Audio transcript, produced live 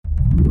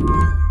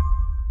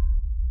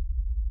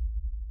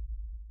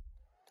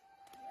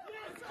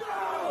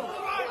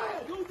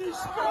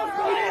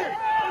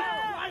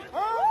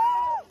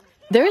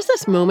There's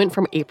this moment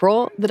from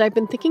April that I've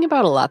been thinking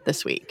about a lot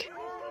this week.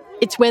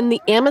 It's when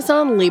the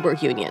Amazon Labor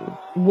Union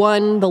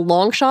won the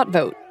long-shot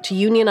vote to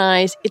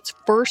unionize its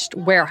first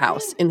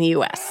warehouse in the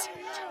U.S.,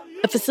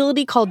 a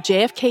facility called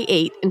JFK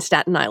 8 in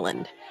Staten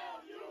Island.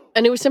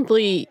 And it was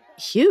simply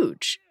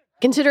huge,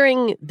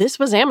 considering this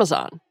was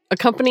Amazon, a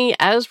company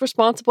as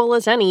responsible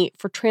as any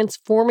for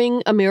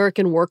transforming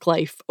American work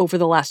life over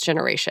the last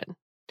generation.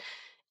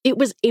 It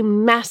was a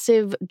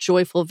massive,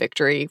 joyful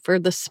victory for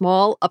the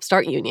small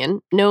upstart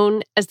union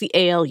known as the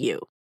ALU.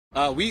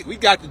 We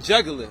got the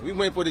jugular. We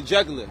went for the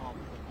jugular.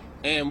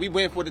 And we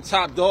went for the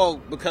top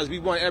dog because we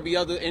want every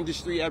other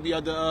industry, every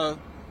other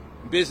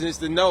business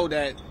to know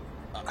that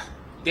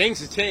things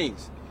have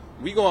changed.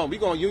 We going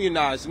to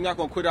unionize. We're not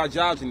going to quit our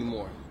jobs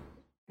anymore.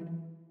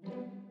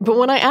 But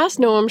when I asked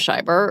Noam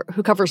Scheiber,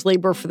 who covers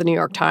labor for the New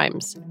York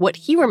Times, what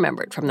he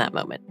remembered from that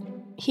moment,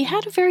 he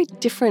had a very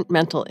different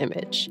mental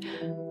image.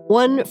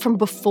 One from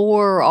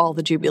before all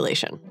the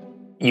jubilation.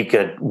 You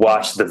could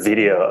watch the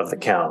video of the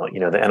count.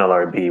 You know, the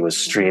NLRB was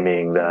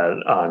streaming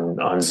that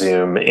on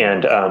Zoom.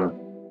 And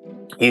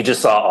you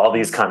just saw all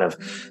these kind of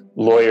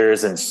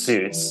lawyers in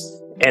suits.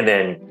 And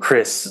then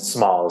Chris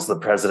Smalls, the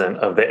president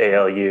of the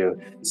ALU,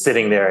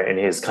 sitting there in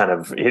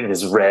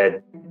his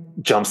red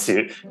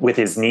jumpsuit with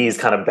his knees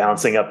kind of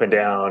bouncing up and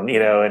down, you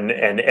know,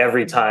 and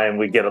every time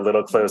we get a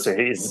little closer,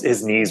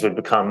 his knees would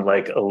become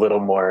like a little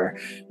more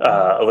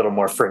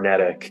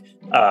frenetic.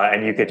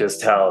 And you could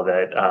just tell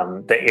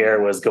that the air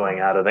was going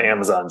out of the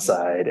Amazon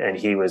side, and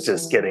he was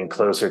just getting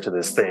closer to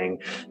this thing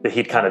that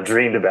he'd kind of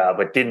dreamed about,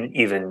 but didn't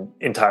even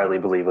entirely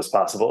believe was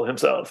possible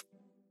himself.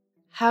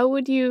 How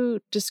would you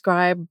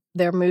describe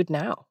their mood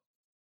now?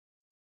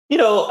 You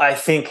know, I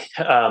think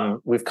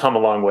we've come a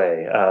long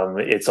way.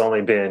 It's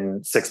only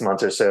been 6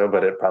 months or so,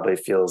 but it probably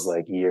feels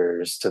like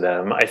years to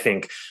them. I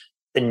think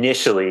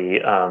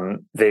initially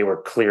they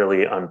were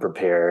clearly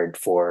unprepared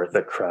for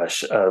the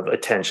crush of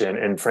attention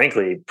and,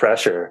 frankly,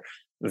 pressure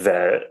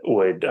that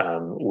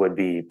would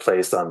be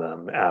placed on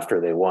them after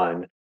they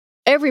won.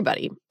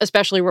 Everybody,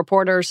 especially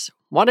reporters,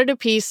 wanted a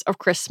piece of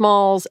Chris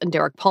Smalls and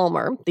Derek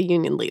Palmer, the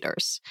union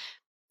leaders.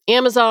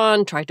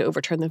 Amazon tried to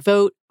overturn the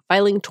vote,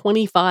 filing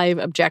 25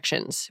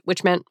 objections,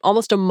 which meant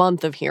almost a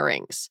month of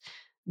hearings.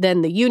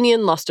 Then the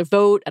union lost a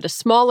vote at a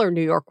smaller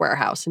New York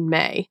warehouse in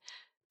May.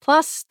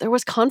 Plus, there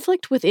was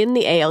conflict within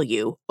the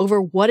ALU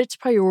over what its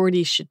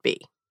priorities should be.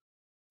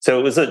 So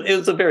it was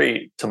a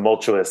very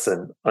tumultuous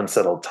and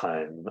unsettled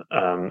time.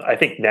 I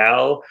think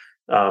now,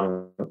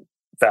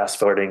 fast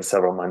forwarding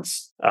several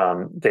months,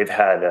 they've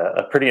had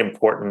a pretty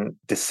important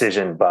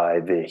decision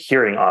by the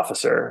hearing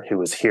officer who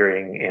was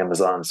hearing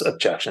Amazon's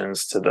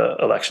objections to the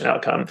election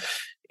outcome.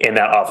 And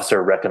that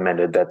officer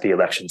recommended that the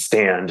election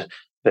stand,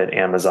 that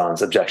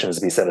Amazon's objections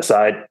be set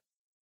aside.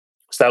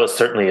 So that was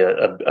certainly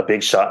a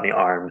big shot in the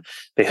arm.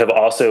 They have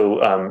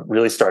also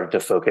really started to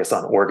focus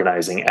on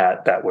organizing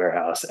at that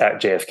warehouse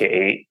at JFK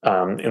 8.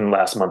 In the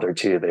last month or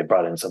two, they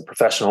brought in some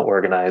professional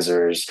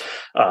organizers.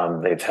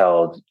 They've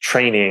held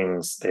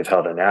trainings. They've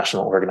held a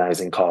national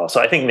organizing call.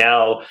 So I think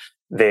now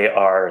they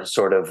are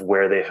sort of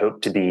where they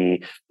hope to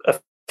be a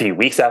few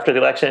weeks after the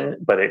election,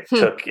 but it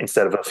took,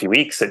 instead of a few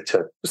weeks, it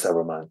took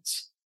several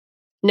months.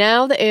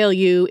 Now the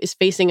ALU is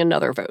facing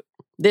another vote,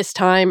 this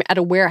time at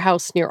a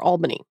warehouse near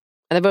Albany,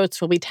 and the votes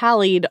will be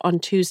tallied on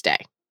Tuesday.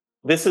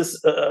 This is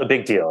a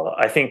big deal.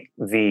 I think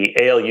the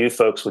ALU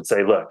folks would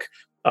say, look,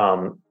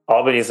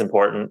 Albany is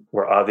important.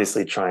 We're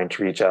obviously trying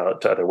to reach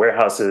out to other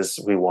warehouses.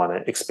 We want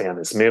to expand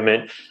this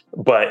movement,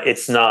 but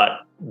it's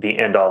not the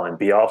end-all and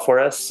be-all for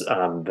us.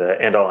 The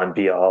end-all and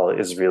be-all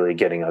is really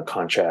getting a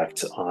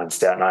contract on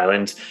Staten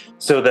Island.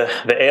 So the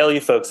ALU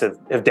folks have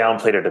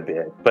downplayed it a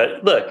bit.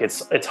 But look,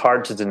 it's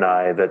hard to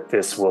deny that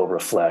this will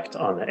reflect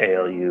on the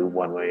ALU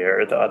one way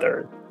or the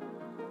other.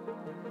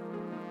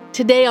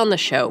 Today on the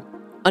show,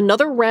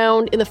 another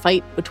round in the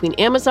fight between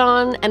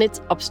Amazon and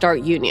its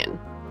upstart union.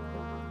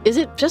 Is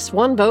it just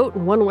one vote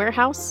in one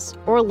warehouse,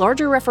 or a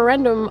larger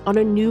referendum on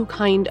a new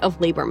kind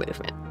of labor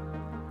movement?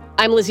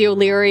 I'm Lizzie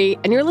O'Leary,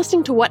 and you're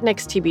listening to What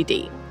Next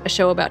TBD, a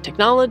show about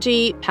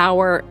technology,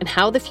 power, and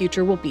how the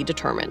future will be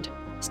determined.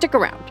 Stick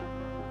around.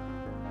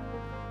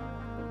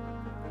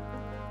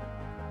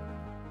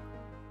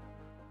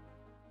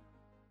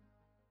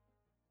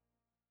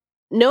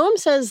 Noam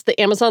says the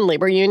Amazon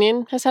labor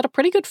union has had a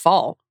pretty good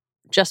fall.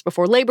 Just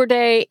before Labor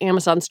Day,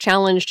 Amazon's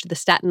challenge to the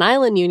Staten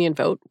Island union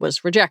vote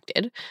was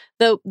rejected,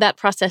 though that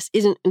process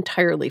isn't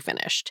entirely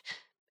finished.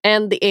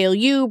 And the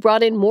ALU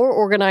brought in more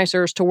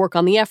organizers to work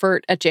on the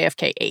effort at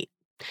JFK 8.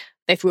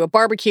 They threw a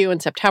barbecue in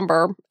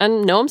September,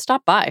 and Noam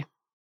stopped by.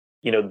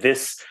 You know,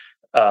 this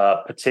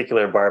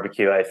particular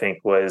barbecue, I think,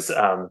 was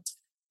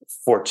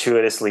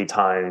fortuitously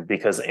timed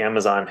because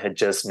Amazon had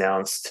just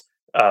announced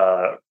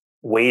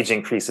wage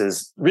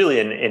increases really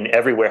in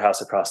every warehouse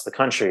across the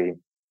country.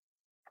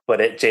 But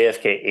at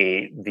JFK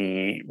 8,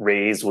 the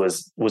raise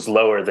was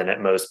lower than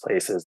at most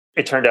places.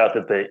 It turned out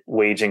that the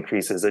wage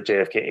increases at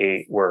JFK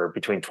 8 were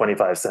between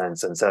 25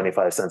 cents and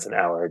 75 cents an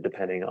hour,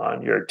 depending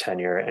on your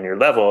tenure and your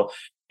level.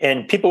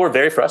 And people were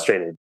very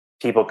frustrated.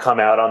 people come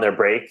out on their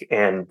break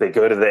and they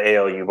go to the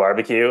ALU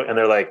barbecue and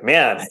they're like,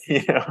 man,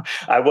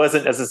 I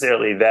wasn't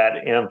necessarily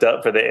that amped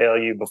up for the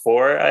ALU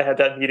before I had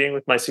that meeting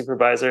with my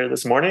supervisor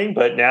this morning,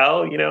 but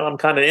now, I'm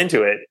kind of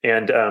into it.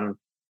 And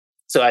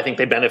so I think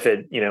they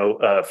benefit,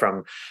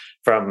 from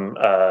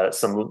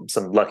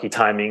some lucky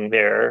timing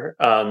there.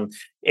 And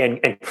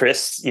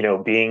Chris,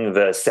 being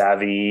the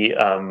savvy a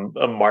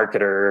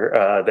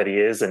marketer that he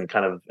is, and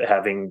kind of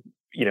having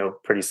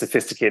pretty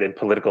sophisticated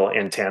political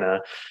antenna,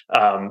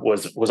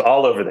 was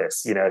all over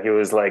this. He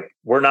was like,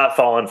 "We're not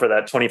falling for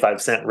that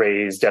 25-cent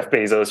raise, Jeff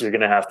Bezos. You're going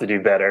to have to do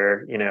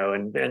better."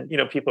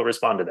 And people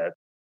respond to that.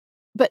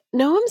 But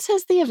Noam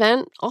says the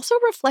event also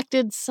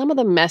reflected some of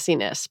the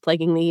messiness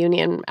plaguing the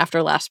union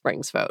after last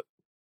spring's vote.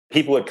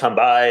 People would come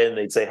by and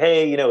they'd say,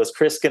 "Hey, is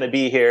Chris going to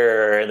be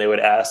here?" And they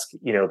would ask,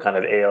 kind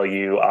of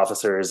ALU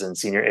officers and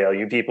senior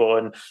ALU people,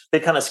 and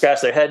they'd kind of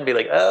scratch their head and be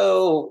like,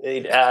 "Oh,"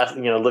 they'd ask,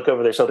 look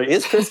over their shoulder,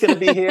 "Is Chris going to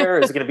be here?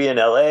 Is he going to be in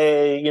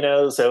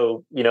LA?"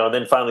 So, and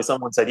then finally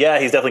someone said, "Yeah,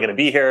 he's definitely going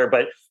to be here."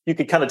 But you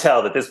could kind of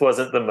tell that this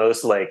wasn't the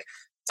most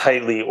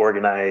tightly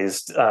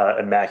organized,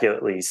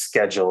 immaculately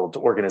scheduled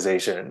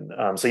organization.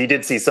 So you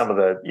did see some of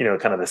the,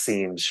 kind of the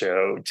seams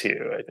show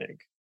too, I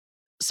think.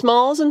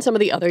 Smalls and some of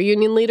the other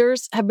union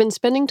leaders have been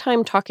spending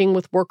time talking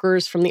with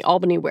workers from the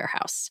Albany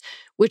warehouse,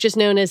 which is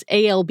known as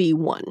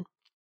ALB1.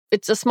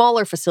 It's a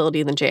smaller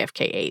facility than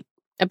JFK8,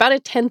 about a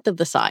tenth of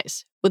the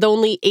size, with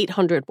only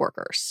 800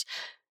 workers.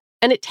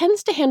 And it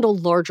tends to handle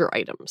larger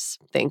items,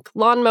 think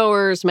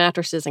lawnmowers,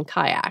 mattresses, and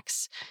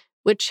kayaks,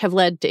 which have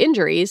led to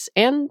injuries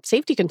and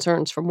safety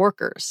concerns from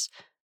workers.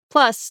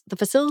 Plus, the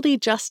facility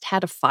just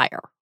had a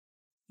fire.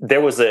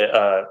 There was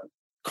a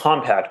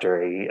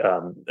compactor,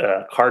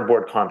 a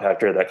cardboard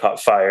compactor that caught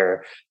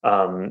fire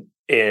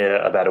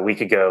about a week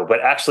ago.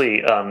 But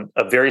actually,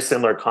 a very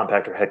similar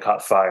compactor had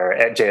caught fire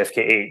at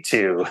JFK8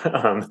 too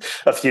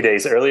a few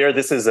days earlier.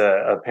 This is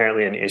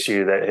apparently an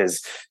issue that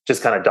has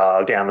just kind of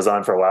dogged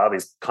Amazon for a while.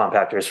 These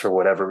compactors, for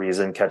whatever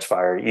reason, catch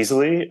fire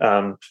easily.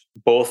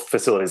 Both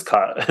facilities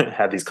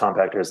had these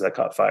compactors that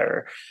caught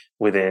fire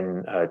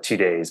within 2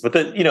 days. But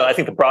I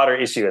think the broader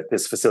issue at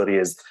this facility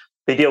is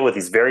they deal with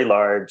these very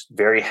large,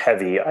 very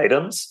heavy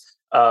items.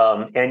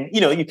 And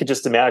you could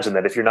just imagine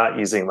that if you're not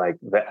using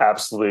the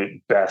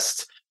absolute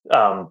best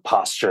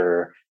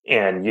posture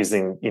and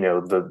using,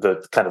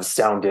 the kind of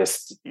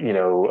soundest,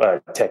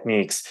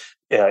 techniques,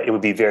 it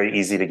would be very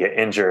easy to get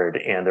injured.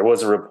 And there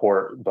was a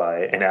report by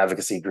an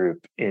advocacy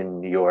group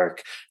in New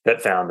York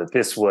that found that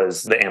this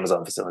was the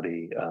Amazon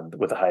facility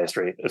with the highest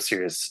rate of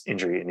serious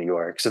injury in New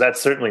York. So that's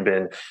certainly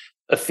been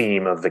a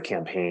theme of the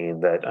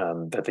campaign that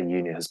the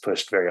union has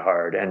pushed very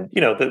hard, and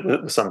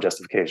with some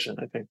justification,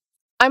 I think.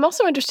 I'm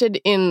also interested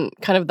in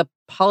kind of the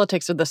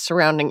politics of the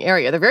surrounding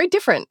area. They're very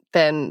different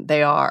than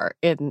they are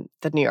in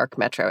the New York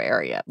metro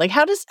area.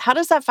 How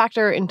does that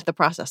factor into the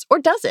process, or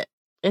does it?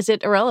 Is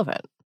it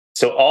irrelevant?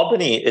 So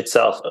Albany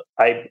itself,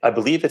 I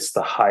believe it's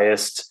the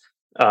highest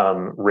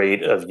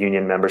rate of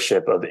union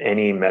membership of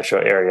any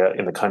metro area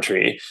in the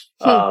country,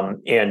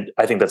 and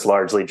I think that's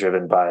largely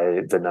driven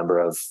by the number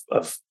of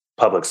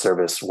public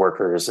service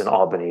workers in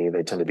Albany.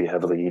 They tend to be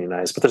heavily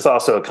unionized, but there's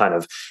also a kind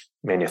of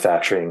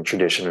manufacturing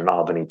tradition in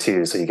Albany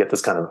too. So you get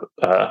this kind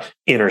of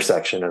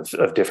intersection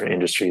of different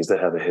industries that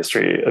have a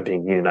history of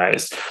being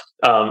unionized.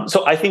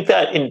 So I think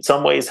that in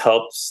some ways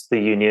helps the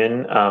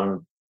union.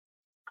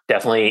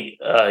 Definitely,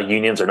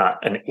 unions are not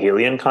an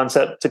alien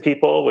concept to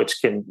people,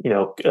 which can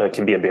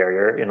be a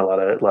barrier in a lot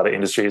of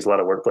industries, a lot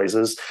of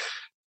workplaces.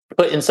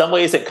 But in some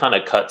ways, it kind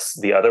of cuts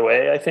the other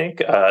way. I think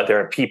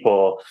there are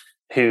people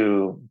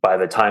who, by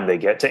the time they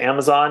get to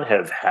Amazon,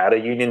 have had a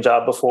union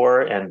job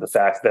before, and the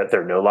fact that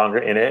they're no longer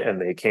in it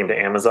and they came to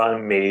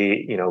Amazon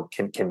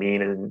can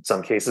mean in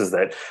some cases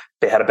that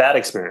they had a bad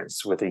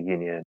experience with a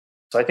union.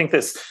 So I think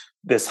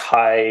this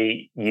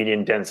high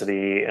union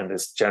density and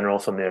this general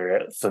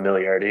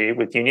familiarity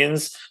with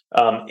unions,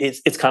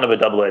 it's kind of a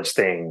double-edged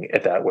thing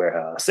at that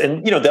warehouse.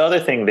 And the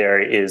other thing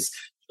there is,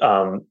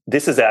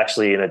 this is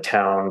actually in a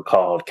town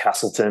called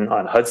Castleton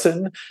on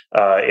Hudson.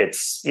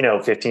 It's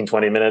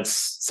 15-20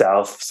 minutes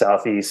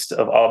southeast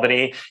of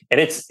Albany,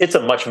 and it's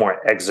a much more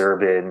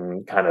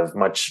exurban, kind of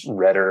much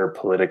redder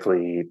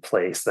politically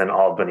place than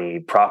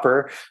Albany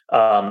proper.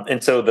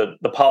 And so the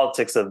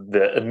politics of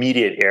the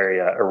immediate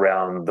area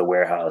around the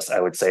warehouse, I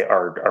would say,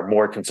 are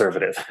more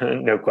conservative,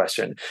 no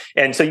question.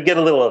 And so you get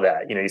a little of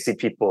that. You see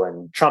people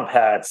in Trump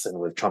hats and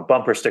with Trump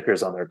bumper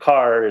stickers on their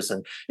cars,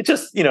 and it's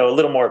just a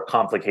little more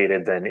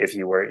complicated than if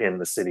you were in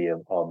the city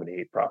of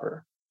Albany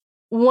proper.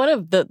 One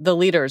of the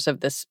leaders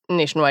of this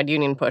nationwide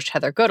union push,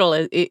 Heather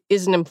Goodall,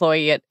 is an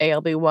employee at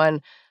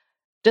ALB1.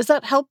 Does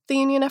that help the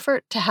union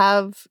effort to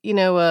have,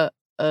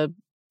 a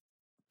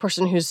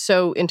person who's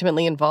so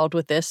intimately involved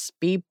with this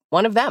be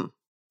one of them?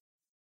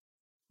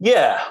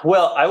 Yeah,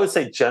 well, I would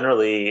say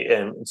generally,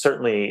 and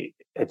certainly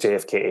at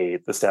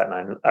JFK8, the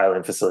Staten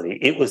Island facility,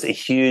 it was a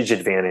huge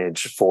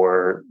advantage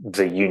for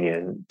the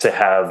union to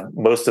have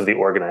most of the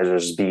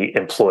organizers be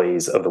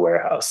employees of the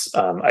warehouse.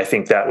 I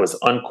think that was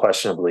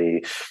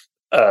unquestionably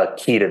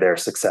key to their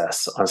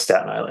success on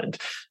Staten Island.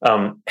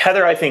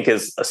 Heather, I think,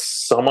 is a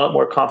somewhat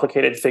more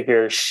complicated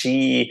figure.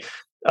 She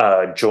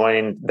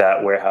joined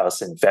that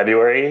warehouse in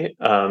February,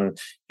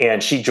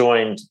 and she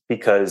joined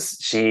because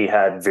she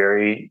had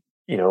very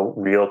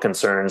real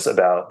concerns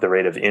about the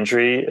rate of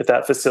injury at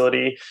that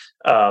facility,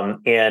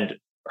 and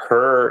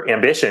her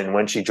ambition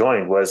when she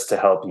joined was to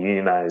help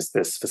unionize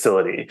this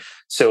facility.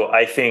 So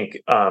I think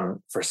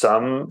for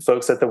some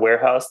folks at the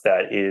warehouse,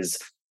 that is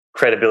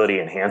credibility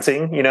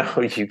enhancing.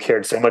 You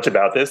cared so much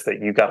about this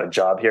that you got a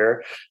job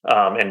here,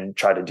 and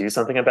try to do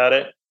something about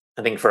it.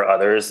 I think for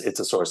others,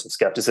 it's a source of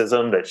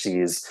skepticism that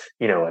she's,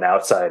 an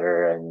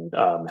outsider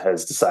and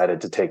has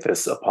decided to take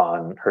this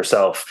upon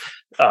herself,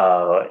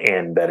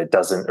 and that it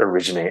doesn't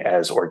originate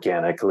as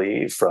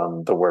organically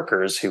from the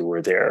workers who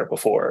were there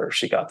before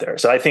she got there.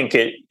 So I think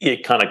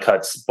it kind of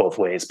cuts both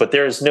ways. But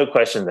there is no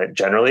question that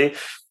generally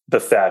the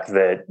fact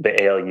that the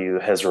ALU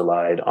has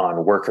relied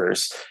on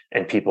workers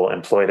and people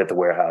employed at the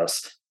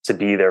warehouse to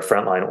be their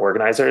frontline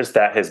organizers,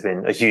 that has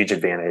been a huge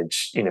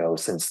advantage,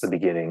 since the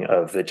beginning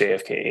of the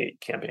JFK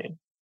campaign.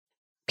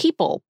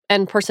 People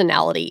and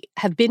personality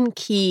have been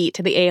key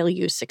to the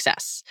ALU's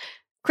success.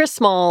 Chris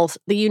Smalls,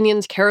 the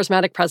union's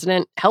charismatic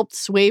president, helped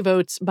sway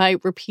votes by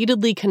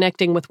repeatedly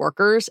connecting with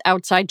workers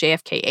outside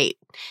JFK 8.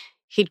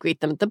 He'd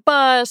greet them at the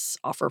bus,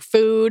 offer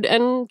food,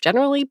 and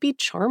generally be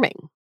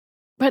charming.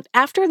 But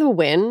after the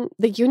win,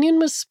 the union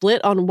was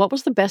split on what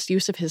was the best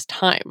use of his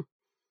time.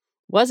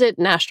 Was it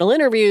national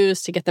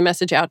interviews to get the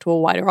message out to a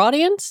wider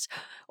audience?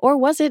 Or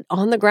was it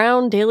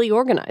on-the-ground daily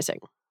organizing?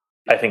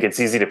 I think it's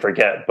easy to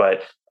forget,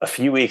 but a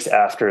few weeks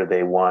after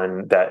they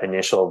won that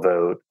initial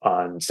vote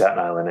on Staten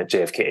Island at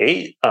JFK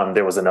 8,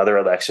 there was another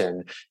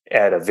election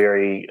at a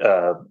very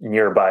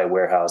nearby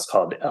warehouse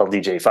called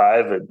LDJ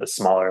 5, a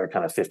smaller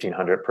kind of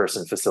 1,500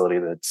 person facility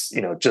that's,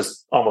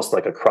 just almost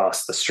like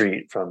across the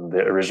street from the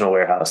original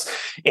warehouse.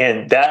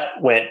 And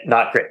that went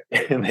not great.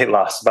 And they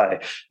lost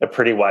by a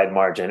pretty wide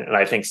margin. And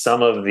I think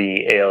some of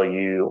the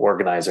ALU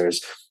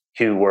organizers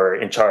who were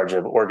in charge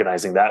of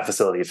organizing that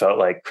facility felt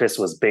like Chris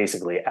was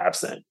basically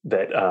absent,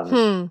 that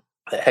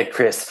had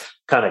Chris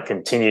kind of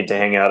continued to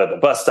hang out at the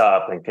bus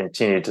stop and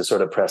continued to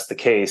sort of press the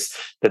case,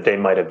 that they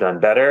might have done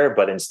better.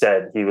 But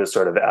instead, he was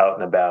sort of out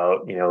and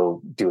about,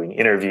 doing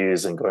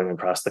interviews and going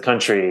across the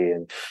country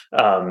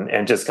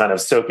and just kind of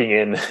soaking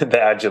in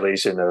the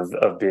adulation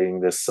of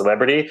being this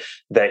celebrity,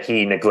 that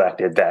he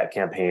neglected that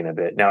campaign a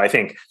bit. Now, I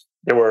think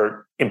there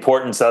were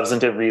important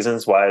substantive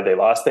reasons why they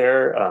lost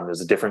there.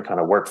 There's a different kind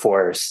of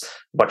workforce,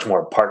 much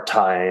more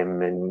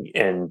part-time,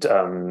 and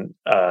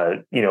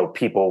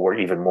people were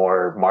even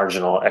more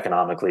marginal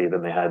economically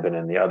than they had been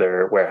in the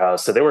other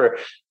warehouse. So there were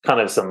kind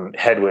of some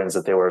headwinds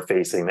that they were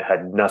facing that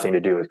had nothing to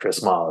do with Chris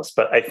Smalls.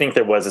 But I think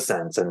there was a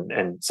sense,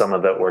 and some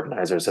of the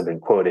organizers have been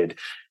quoted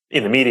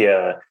in the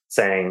media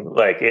saying,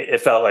 like,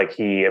 it felt like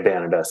he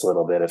abandoned us a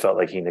little bit. It felt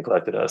like he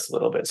neglected us a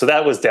little bit. So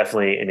that was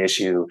definitely an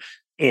issue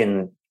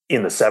in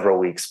the several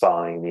weeks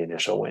following the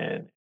initial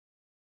win.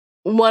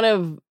 One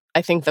of,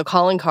 I think, the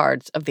calling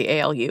cards of the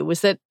ALU was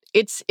that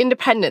it's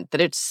independent,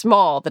 that it's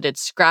small, that it's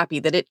scrappy,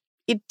 that it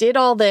did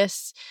all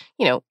this,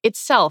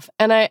 itself.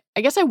 And I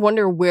guess I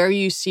wonder where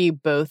you see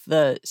both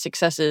the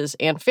successes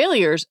and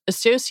failures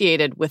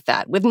associated with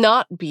that, with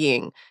not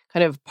being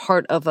kind of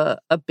part of a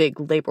big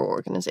labor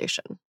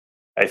organization.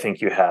 I think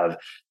you have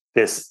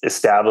this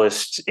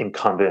established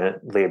incumbent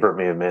labor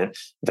movement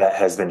that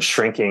has been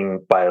shrinking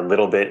by a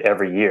little bit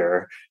every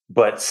year,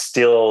 but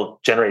still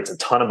generates a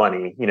ton of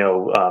money,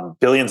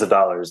 billions of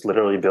dollars,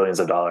 literally billions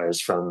of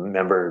dollars from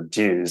member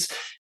dues.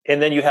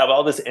 And then you have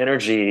all this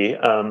energy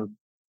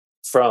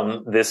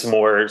from this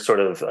more sort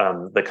of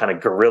the kind of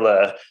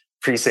guerrilla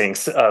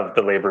precincts of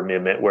the labor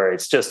movement, where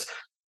it's just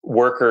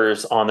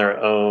workers on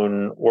their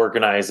own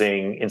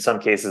organizing. In some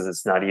cases,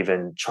 it's not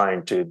even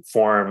trying to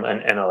form an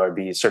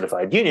NLRB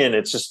certified union.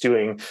 It's just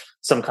doing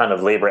some kind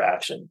of labor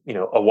action, a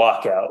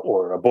walkout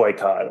or a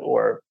boycott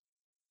or,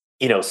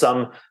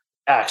 some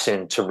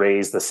action to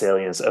raise the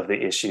salience of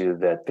the issue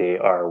that they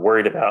are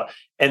worried about.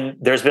 And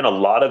there's been a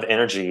lot of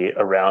energy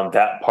around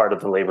that part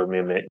of the labor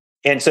movement.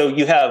 And so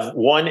you have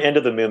one end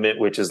of the movement,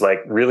 which is like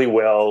really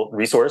well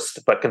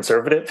resourced, but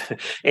conservative,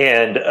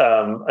 and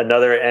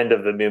another end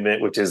of the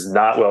movement, which is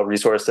not well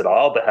resourced at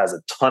all, but has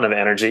a ton of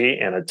energy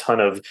and a ton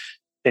of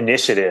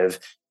initiative.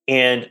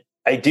 And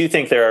I do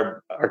think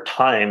there are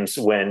times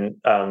when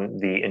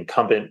the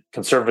incumbent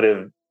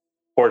conservative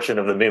portion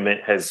of the movement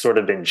has sort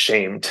of been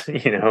shamed,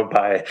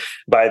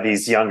 by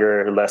these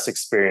younger, less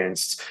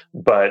experienced,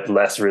 but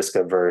less risk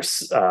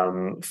averse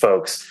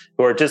folks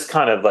who are just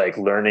kind of like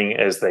learning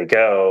as they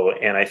go.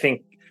 And I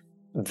think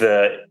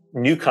the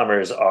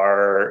newcomers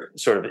are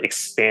sort of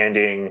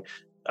expanding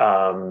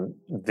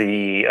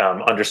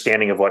the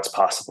understanding of what's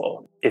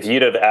possible. If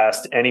you'd have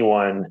asked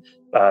anyone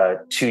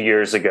 2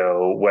 years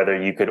ago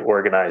whether you could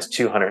organize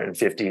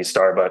 250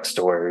 Starbucks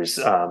stores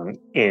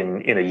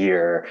in a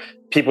year,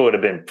 people would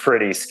have been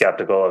pretty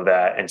skeptical of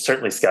that, and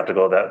certainly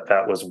skeptical that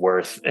that was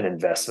worth an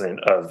investment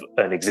of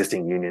an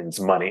existing union's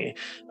money.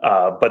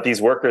 But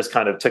these workers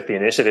kind of took the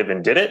initiative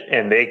and did it,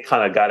 and they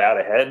kind of got out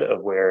ahead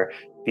of where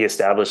the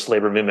established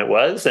labor movement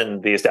was,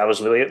 and the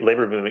established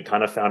labor movement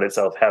kind of found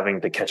itself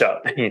having to catch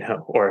up,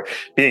 or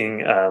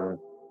being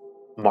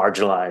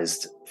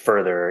marginalized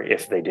further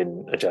if they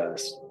didn't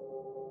adjust.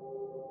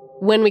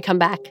 When we come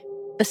back,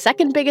 the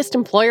second biggest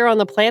employer on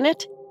the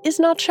planet is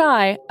not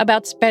shy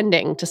about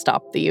spending to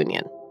stop the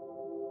union.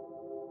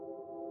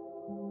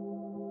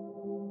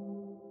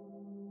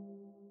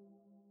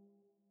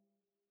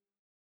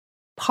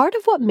 Part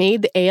of what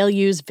made the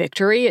ALU's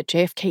victory at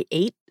JFK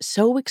 8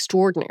 so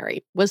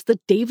extraordinary was the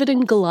David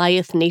and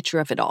Goliath nature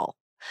of it all.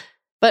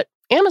 But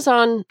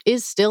Amazon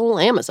is still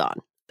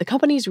Amazon. The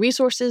company's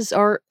resources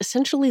are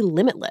essentially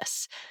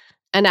limitless.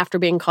 And after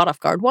being caught off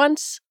guard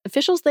once,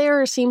 officials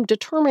there seem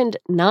determined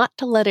not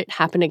to let it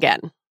happen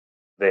again.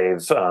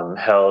 They've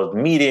held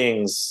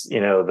meetings.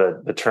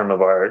 The term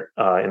of art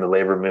in the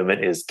labor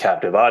movement is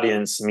captive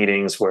audience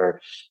meetings,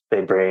 where they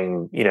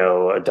bring,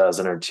 a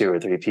dozen or two or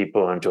three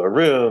people into a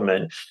room,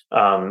 and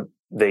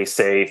they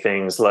say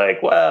things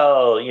like,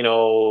 well,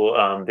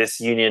 this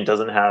union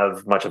doesn't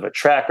have much of a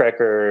track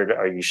record.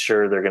 Are you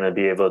sure they're going to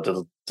be able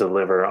to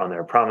deliver on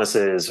their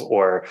promises?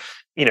 Or,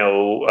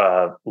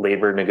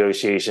 labor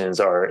negotiations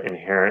are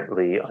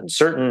inherently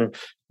uncertain.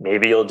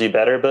 Maybe you'll do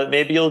better, but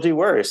maybe you'll do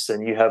worse.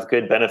 And you have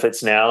good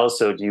benefits now.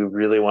 So do you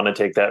really want to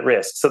take that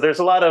risk? So there's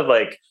a lot of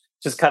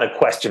just kind of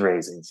question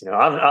raisings.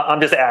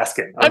 I'm just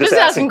asking. I'm just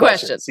asking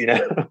questions.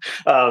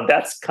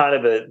 That's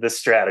kind of the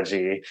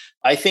strategy.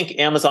 I think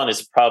Amazon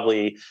is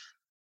probably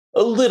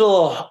a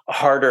little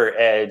harder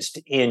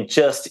edged in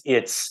just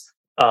its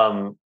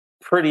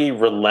pretty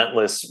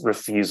relentless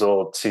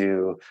refusal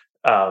to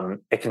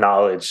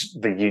acknowledge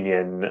the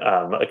union,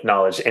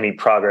 acknowledge any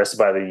progress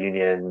by the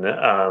union.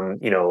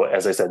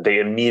 As I said, they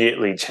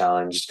immediately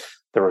challenged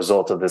the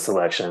result of this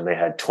election. They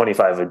had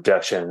 25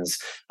 objections.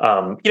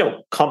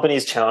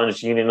 Companies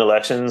challenge union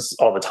elections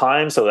all the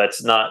time, so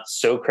that's not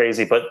so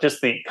crazy, but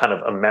just the kind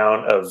of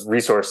amount of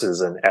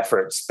resources and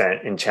effort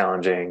spent in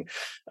challenging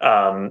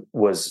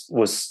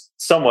was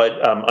somewhat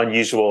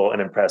unusual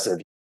and impressive.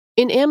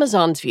 In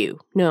Amazon's view,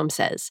 Noam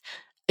says,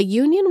 a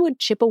union would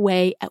chip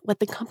away at what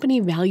the company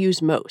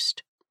values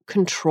most: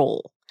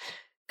 control.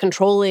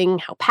 Controlling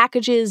how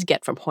packages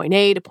get from point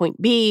A to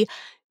point B,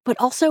 but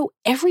also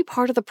every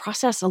part of the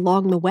process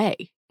along the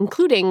way,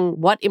 including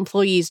what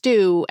employees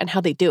do and how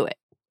they do it.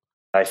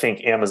 I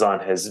think Amazon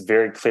has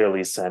very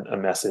clearly sent a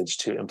message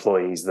to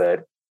employees that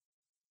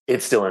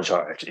it's still in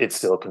charge. It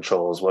still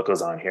controls what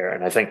goes on here.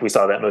 And I think we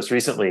saw that most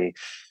recently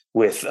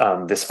with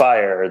this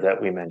fire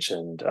that we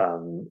mentioned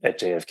at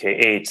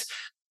JFK 8.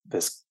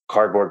 This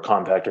cardboard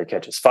compactor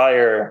catches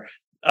fire.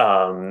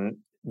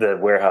 The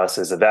warehouse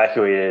is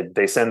evacuated.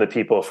 They send the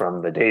people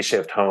from the day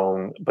shift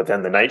home, but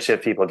then the night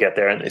shift people get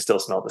there and they still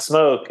smell the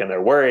smoke and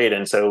they're worried.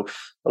 And so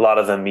a lot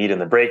of them meet in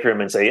the break room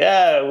and say,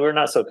 yeah, we're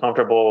not so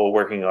comfortable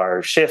working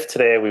our shift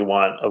today. We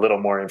want a little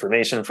more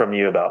information from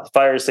you about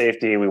fire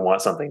safety. We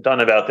want something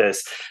done about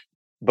this.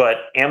 But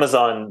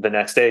Amazon the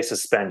next day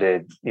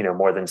suspended,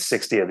 more than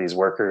 60 of these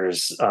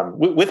workers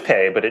with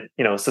pay. But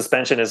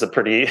suspension is a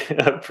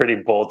pretty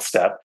bold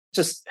step.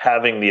 Just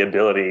having the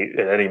ability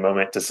at any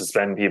moment to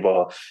suspend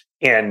people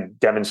and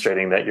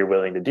demonstrating that you're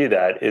willing to do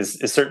that is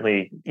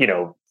certainly,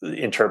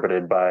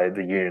 interpreted by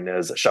the union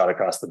as a shot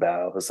across the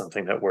bow, as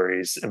something that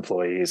worries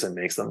employees and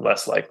makes them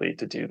less likely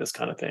to do this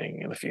kind of thing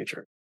in the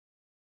future.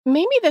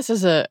 Maybe this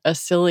is a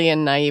silly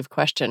and naive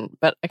question,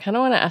 but I kind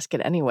of want to ask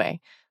it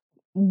anyway.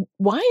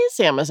 Why is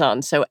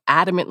Amazon so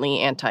adamantly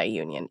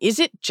anti-union? Is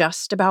it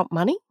just about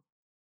money?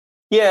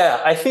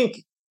 Yeah, I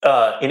think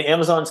in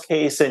Amazon's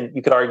case, and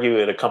you could argue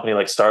at a company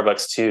like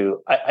Starbucks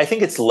too, I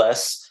think it's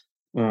less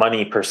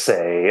money per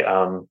se.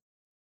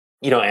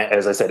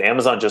 As I said,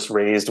 Amazon just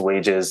raised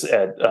wages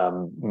at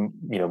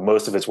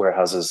most of its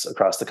warehouses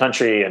across the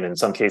country, and in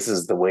some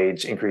cases, the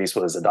wage increase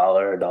was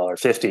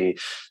 $1.50.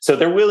 So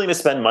they're willing to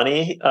spend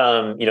money.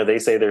 They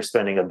say they're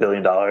spending $1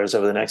 billion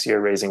over the next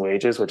year raising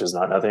wages, which is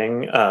not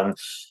nothing.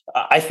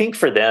 I think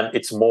for them,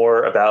 it's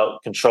more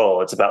about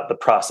control. It's about the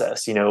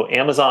process.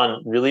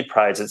 Amazon really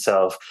prides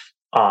itself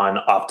on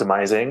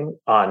optimizing,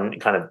 on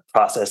kind of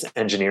process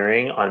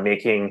engineering, on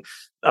making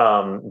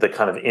the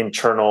kind of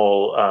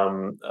internal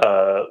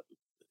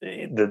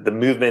the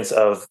movements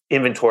of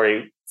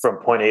inventory from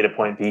point A to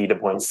point B to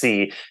point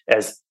C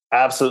as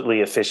absolutely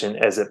efficient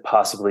as it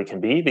possibly can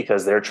be,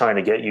 because they're trying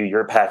to get you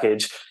your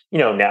package,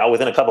 now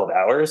within a couple of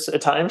hours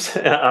at times.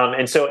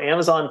 And so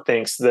Amazon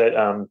thinks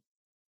that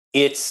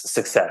its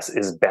success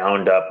is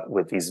bound up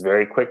with these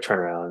very quick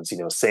turnarounds,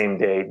 same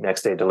day,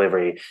 next day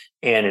delivery.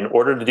 And in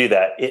order to do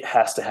that, it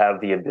has to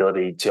have the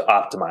ability to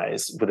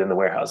optimize within the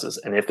warehouses.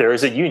 And if there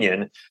is a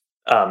union,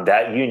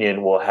 that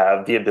union will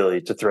have the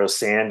ability to throw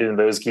sand in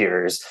those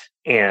gears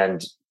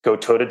and go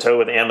toe to toe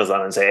with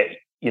Amazon and say,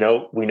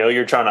 we know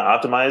you're trying to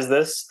optimize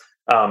this.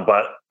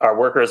 but our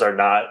workers are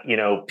not,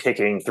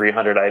 picking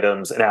 300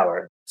 items an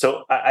hour.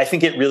 So I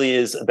think it really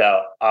is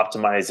about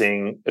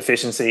optimizing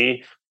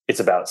efficiency. It's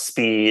about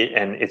speed,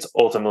 and it's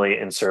ultimately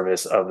in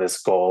service of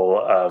this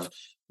goal of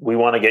we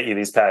want to get you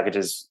these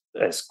packages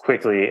as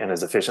quickly and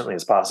as efficiently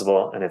as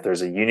possible. And if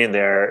there's a union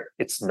there,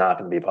 it's not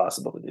going to be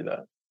possible to do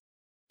that.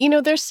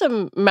 There's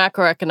some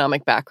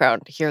macroeconomic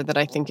background here that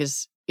I think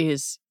is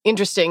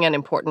interesting and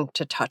important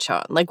to touch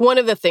on. Like, one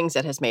of the things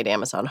that has made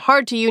Amazon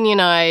hard to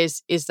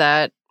unionize is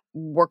that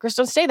workers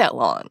don't stay that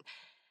long.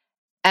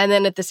 And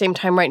then at the same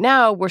time, right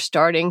now, we're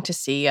starting to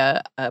see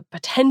a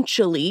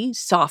potentially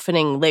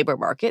softening labor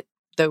market,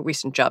 though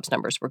recent jobs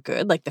numbers were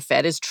good. Like, the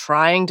Fed is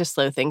trying to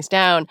slow things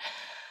down.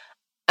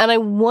 And I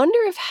wonder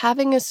if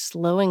having a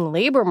slowing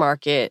labor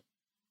market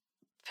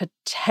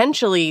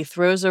potentially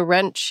throws a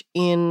wrench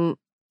in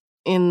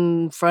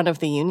front of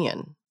the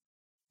union.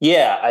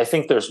 Yeah, I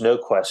think there's no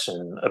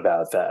question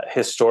about that.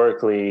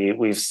 Historically,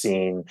 we've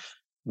seen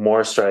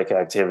more strike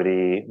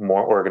activity,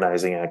 more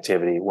organizing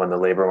activity when the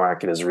labor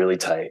market is really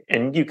tight.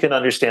 And you can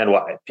understand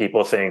why.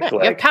 People think you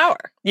have power.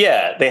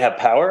 Yeah, they have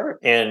power,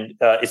 and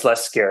it's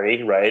less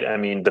scary, right? I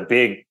mean, the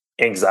big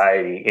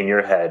anxiety in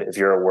your head, if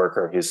you're a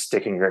worker who's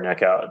sticking your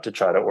neck out to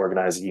try to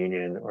organize a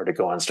union or to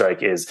go on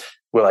strike, is,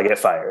 will I get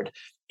fired?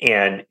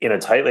 And in a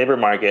tight labor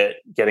market,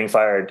 getting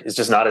fired is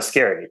just not as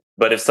scary.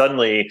 But if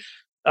suddenly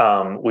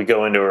we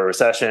go into a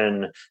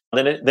recession,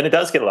 then it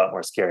does get a lot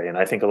more scary. And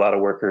I think a lot of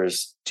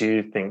workers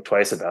do think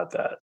twice about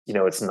that.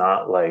 It's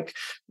not like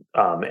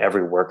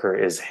every worker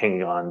is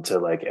hanging on to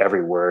like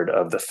every word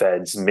of the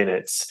Fed's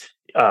minutes.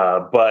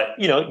 But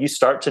you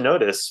start to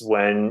notice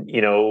when,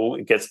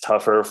 it gets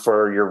tougher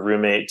for your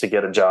roommate to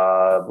get a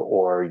job,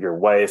 or your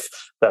wife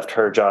left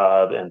her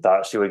job and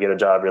thought she would get a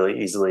job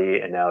really easily,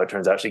 and now it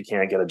turns out she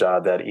can't get a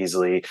job that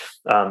easily.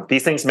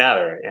 These things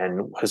matter.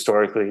 And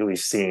historically, we've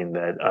seen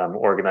that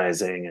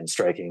organizing and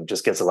striking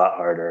just gets a lot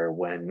harder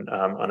when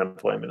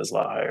unemployment is a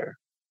lot higher.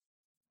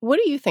 What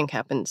do you think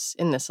happens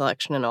in this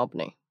election in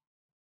Albany?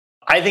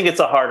 I think it's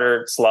a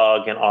harder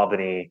slog in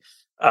Albany.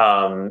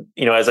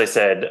 As I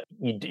said,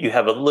 you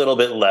have a little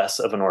bit less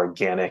of an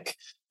organic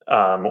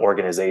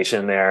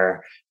organization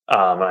there.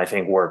 I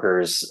think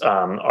workers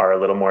are a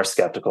little more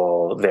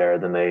skeptical there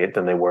than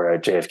they were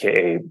at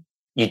JFK.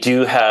 You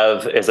do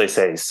have, as I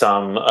say,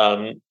 some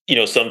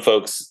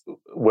folks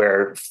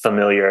where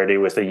familiarity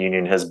with the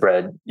union has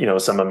bred,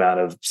 some amount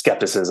of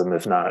skepticism,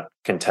 if not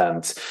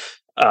contempt.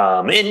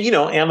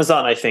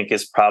 Amazon, I think,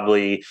 is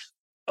probably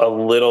a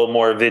little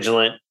more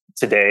vigilant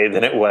today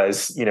than it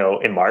was,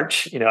 in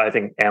March. I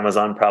think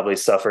Amazon probably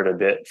suffered a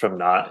bit from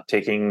not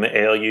taking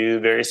the ALU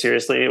very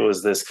seriously. It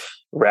was this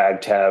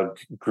ragtag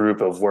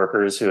group of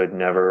workers who had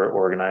never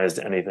organized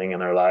anything in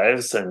their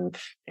lives, and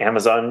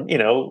Amazon,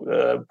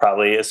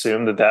 probably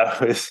assumed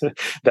that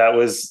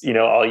was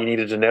all you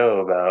needed to know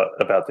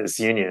about this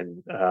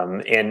union.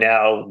 And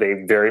now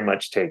they very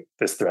much take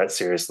this threat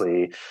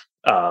seriously.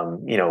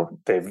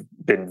 They've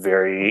been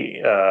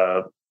very,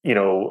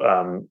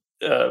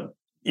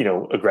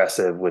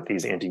 aggressive with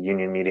these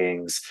anti-union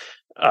meetings.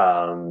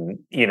 They're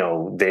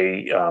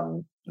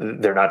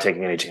not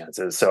taking any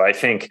chances. So I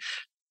think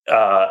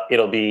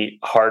it'll be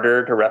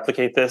harder to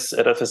replicate this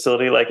at a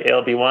facility like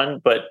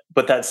ALB1.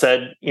 But that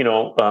said,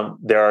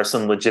 there are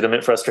some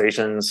legitimate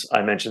frustrations.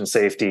 I mentioned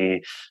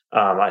safety.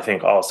 I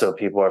think also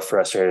people are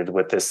frustrated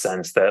with this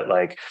sense that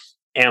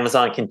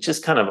Amazon can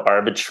just kind of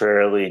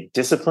arbitrarily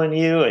discipline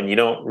you, and you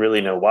don't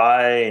really know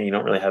why, and you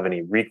don't really have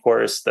any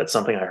recourse. That's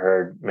something I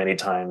heard many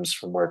times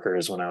from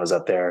workers when I was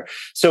up there.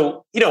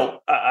 So,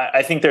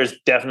 I think there's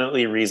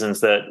definitely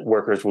reasons that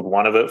workers would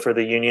want to vote for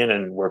the union,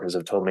 and workers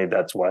have told me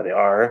that's why they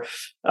are.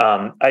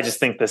 I just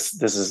think this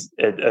is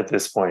at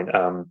this point,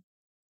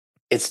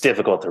 it's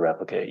difficult to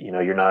replicate.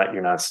 You're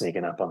not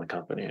sneaking up on the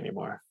company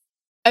anymore.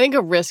 I think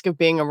a risk of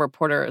being a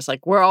reporter is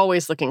we're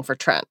always looking for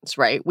trends,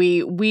 right?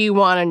 We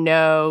want to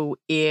know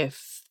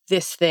if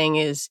this thing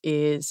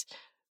is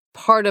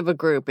part of a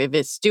group, if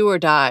it's do or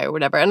die or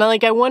whatever. And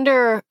I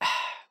wonder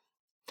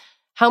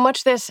how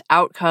much this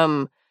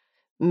outcome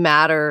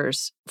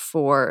matters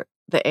for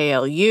the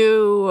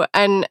ALU,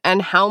 and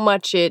how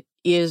much it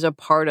is a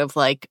part of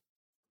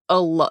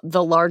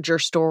the larger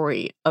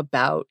story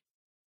about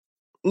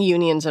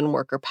unions and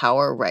worker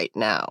power right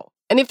now.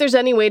 And if there's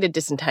any way to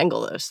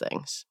disentangle those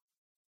things.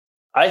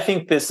 I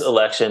think this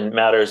election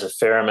matters a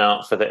fair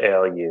amount for the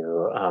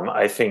ALU.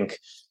 I think,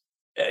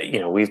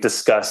 we've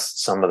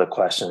discussed some of the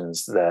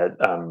questions that,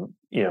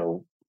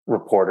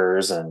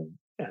 reporters and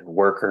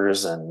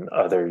workers and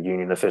other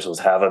union officials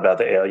have about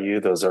the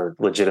ALU. Those are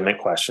legitimate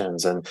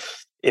questions. And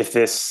if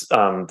this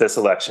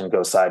election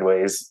goes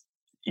sideways,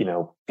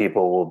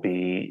 people will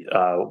be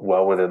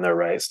well within their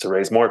rights to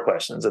raise more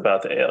questions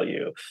about the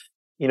ALU.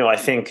 I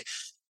think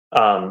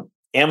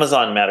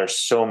Amazon matters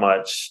so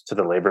much to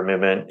the labor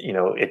movement.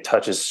 It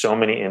touches so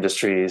many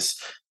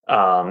industries.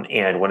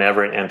 And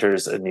whenever it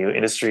enters a new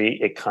industry,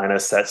 it kind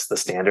of sets the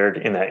standard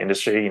in that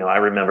industry. I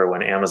remember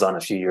when Amazon a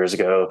few years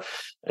ago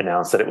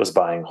announced that it was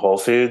buying Whole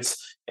Foods,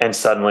 and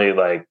suddenly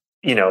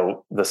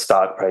the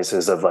stock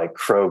prices of like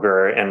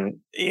Kroger and,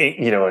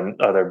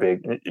 and other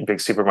big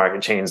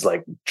supermarket chains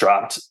like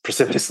dropped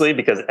precipitously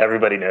because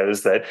everybody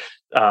knows that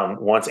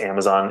once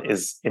Amazon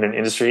is in an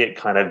industry, it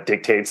kind of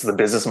dictates the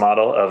business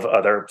model of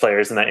other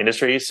players in that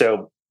industry.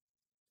 So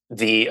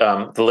the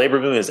labor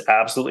movement is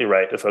absolutely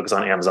right to focus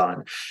on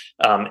Amazon.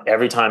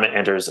 Every time it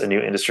enters a new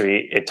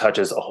industry, it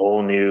touches a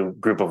whole new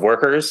group of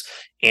workers.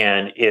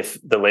 And if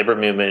the labor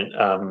movement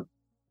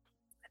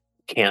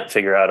can't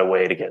figure out a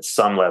way to get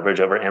some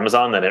leverage over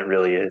Amazon, then it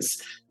really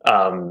is,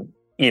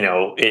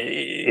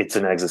 it's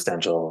an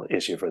existential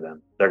issue for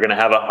them. They're going to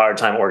have a hard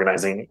time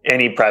organizing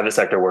any private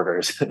sector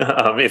workers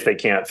if they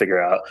can't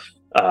figure out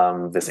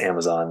this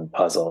Amazon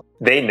puzzle.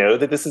 They know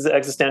that this is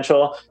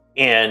existential,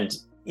 and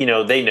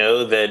they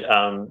know that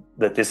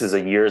that this is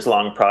a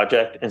years-long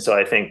project. And so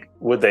I think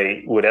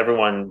would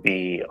everyone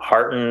be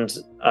heartened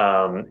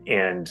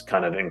and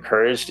kind of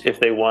encouraged if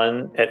they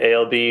won at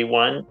ALB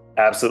 1?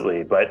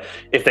 Absolutely. But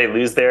if they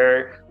lose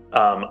there,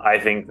 I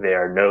think they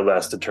are no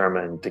less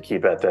determined to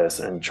keep at this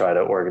and try to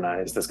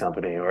organize this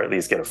company, or at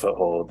least get a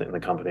foothold in the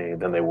company,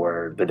 than they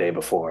were the day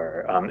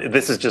before.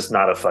 This is just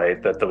not a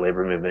fight that the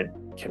labor movement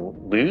can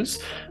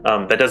lose.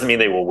 That doesn't mean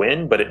they will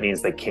win, but it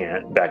means they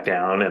can't back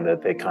down, and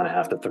that they kind of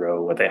have to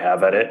throw what they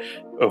have at it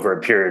over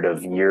a period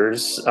of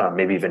years,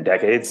 maybe even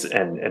decades,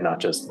 and not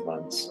just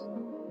months.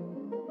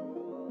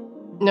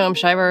 Noam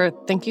Scheiber,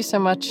 thank you so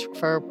much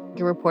for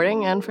your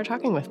reporting and for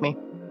talking with me.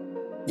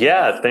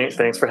 Yeah,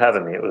 thanks for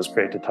having me. It was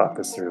great to talk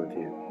this through with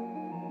you.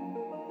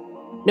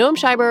 Noam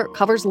Scheiber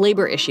covers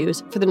labor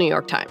issues for the New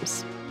York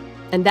Times.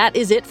 And that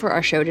is it for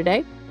our show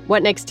today.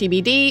 What Next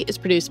TBD is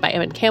produced by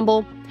Evan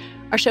Campbell.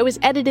 Our show is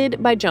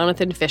edited by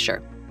Jonathan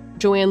Fisher.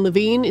 Joanne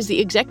Levine is the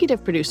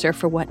executive producer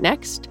for What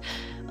Next.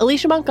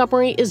 Alicia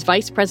Montgomery is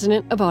vice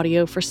president of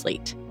audio for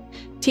Slate.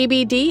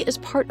 TBD is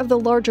part of the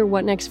larger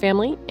What Next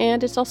family,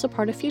 and it's also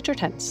part of Future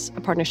Tense,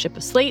 a partnership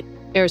of Slate,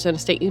 Arizona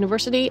State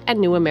University,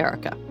 and New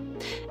America.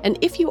 And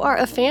if you are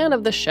a fan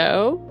of the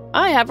show,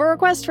 I have a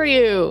request for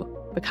you.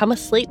 Become a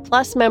Slate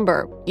Plus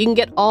member. You can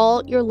get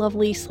all your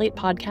lovely Slate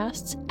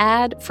podcasts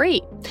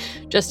ad-free.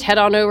 Just head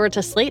on over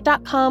to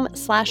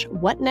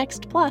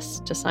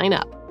slate.com/whatnextplus to sign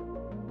up.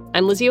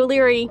 I'm Lizzie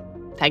O'Leary.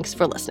 Thanks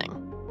for listening.